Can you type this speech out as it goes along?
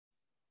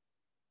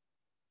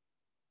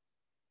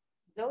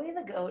Zoe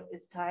the goat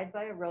is tied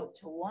by a rope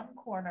to one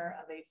corner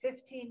of a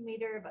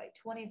 15-meter by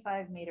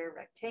 25-meter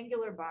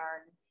rectangular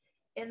barn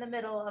in the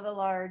middle of a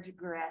large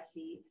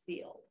grassy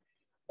field.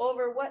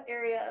 Over what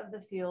area of the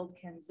field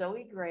can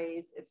Zoe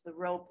graze if the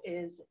rope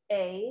is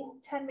A,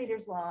 10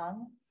 meters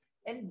long,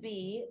 and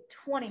B,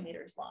 20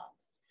 meters long?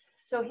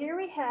 So here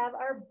we have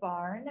our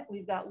barn.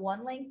 We've got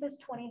one length is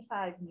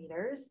 25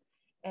 meters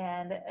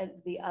and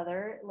the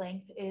other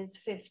length is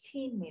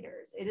 15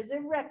 meters. It is a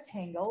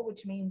rectangle,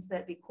 which means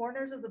that the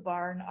corners of the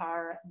barn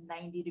are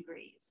 90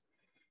 degrees.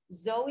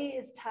 Zoe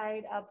is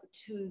tied up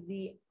to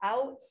the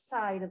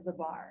outside of the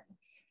barn.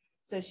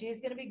 So she's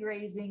going to be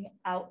grazing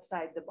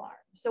outside the barn.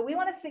 So we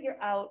want to figure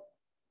out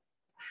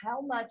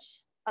how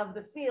much of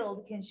the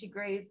field can she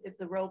graze if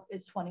the rope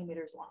is 20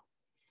 meters long.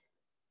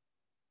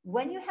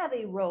 When you have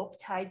a rope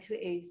tied to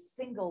a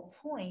single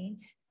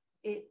point,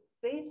 it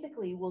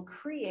basically will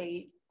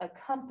create a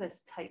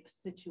compass type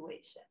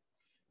situation.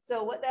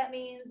 So what that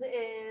means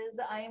is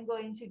I am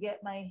going to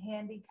get my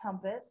handy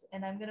compass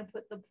and I'm going to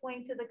put the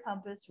point of the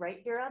compass right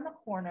here on the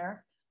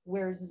corner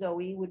where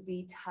Zoe would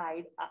be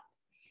tied up.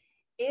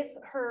 If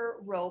her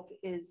rope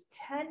is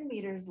 10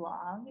 meters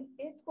long,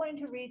 it's going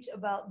to reach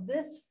about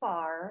this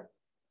far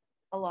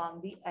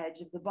along the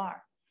edge of the barn.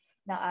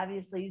 Now,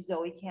 obviously,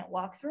 Zoe can't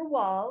walk through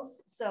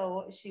walls,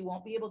 so she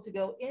won't be able to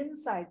go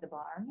inside the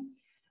barn,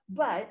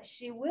 but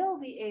she will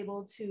be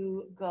able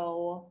to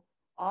go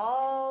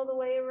all the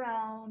way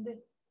around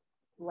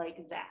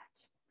like that.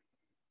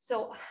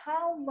 So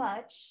how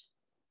much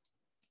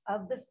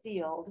of the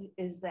field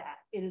is that?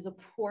 It is a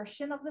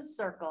portion of the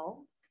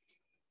circle.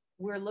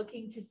 We're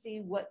looking to see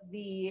what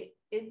the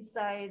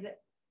inside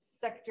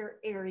sector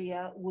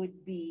area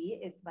would be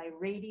if my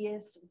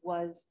radius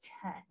was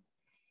 10.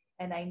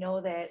 And I know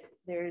that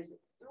there's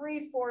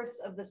 3/4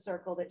 of the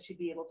circle that she'd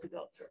be able to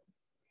go through.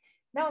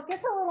 Now it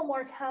gets a little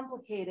more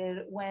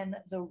complicated when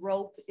the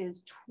rope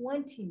is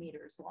 20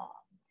 meters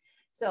long.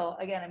 So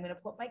again, I'm going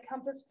to put my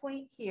compass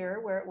point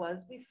here where it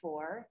was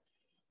before.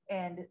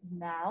 And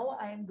now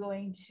I'm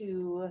going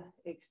to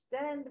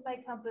extend my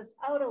compass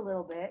out a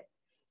little bit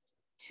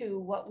to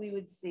what we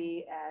would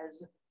see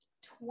as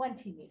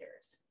 20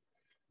 meters.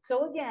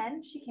 So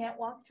again, she can't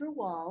walk through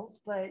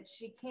walls, but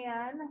she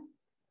can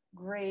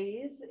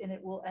graze and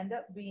it will end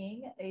up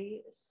being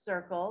a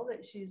circle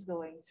that she's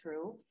going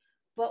through.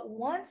 But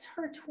once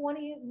her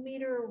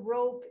 20-meter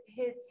rope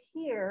hits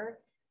here,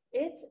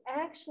 it's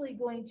actually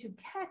going to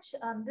catch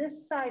on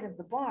this side of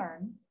the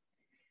barn.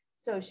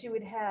 So she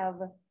would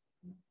have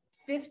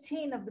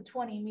 15 of the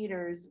 20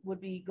 meters would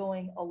be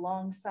going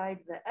alongside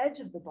the edge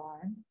of the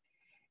barn.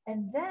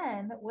 And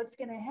then what's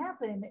going to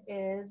happen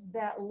is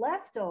that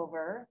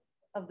leftover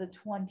of the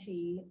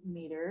 20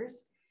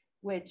 meters,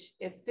 which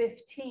if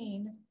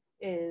 15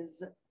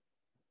 is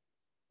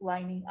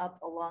lining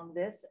up along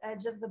this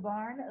edge of the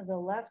barn, the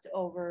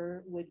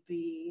leftover would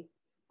be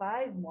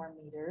 5 more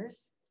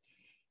meters.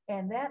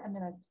 And that, I'm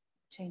going to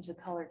change the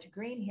color to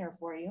green here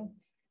for you.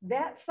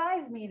 That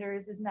 5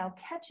 meters is now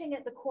catching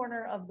at the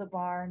corner of the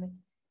barn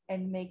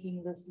and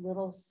making this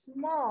little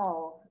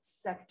small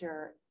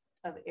sector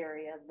of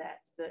area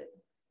that the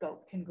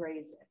goat can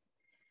graze in.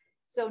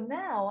 So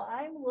now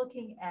I'm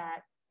looking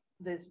at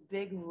this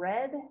big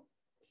red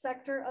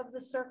sector of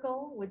the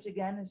circle, which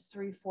again is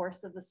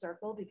 3/4 of the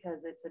circle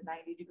because it's a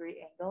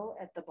 90-degree angle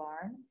at the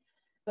barn.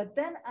 But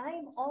then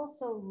I'm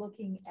also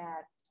looking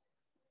at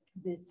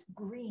this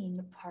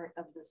green part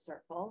of the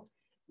circle,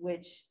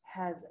 which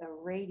has a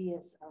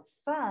radius of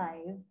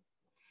 5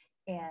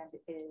 and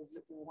is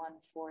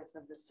 1/4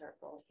 of the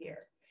circle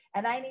here.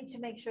 And I need to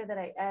make sure that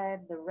I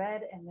add the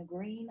red and the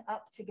green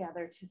up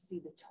together to see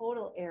the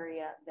total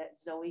area that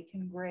Zoe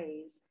can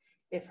graze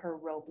if her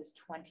rope is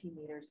 20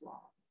 meters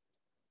long.